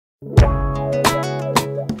Good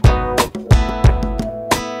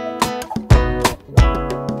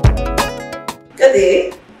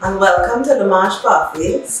day and welcome to Lamarche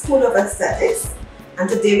Pathway School of Aesthetics, and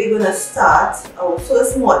today we're going to start our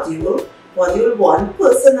first module, Module 1,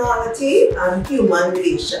 Personality and Human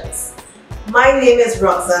Relations. My name is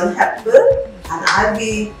Roxanne Hepburn and I'll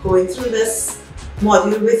be going through this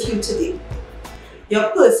module with you today.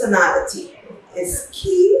 Your personality is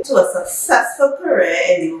key to a successful career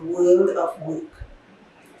in the world of work.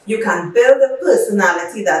 You can build a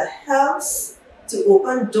personality that helps to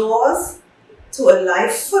open doors to a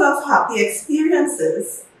life full of happy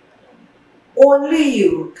experiences. Only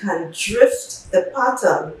you can drift the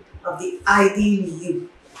pattern of the ideal you.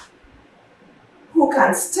 Who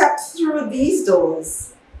can step through these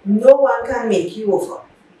doors? No one can make you over.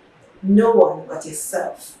 No one but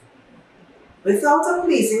yourself. Without a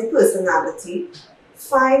pleasing personality,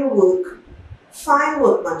 fine work, fine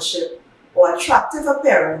workmanship, or attractive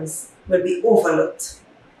appearance will be overlooked.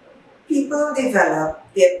 People develop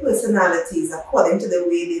their personalities according to the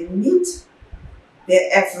way they meet their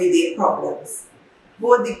everyday problems,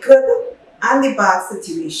 both the good and the bad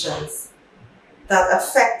situations that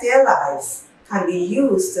affect their lives can be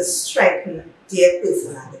used to strengthen their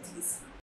personalities.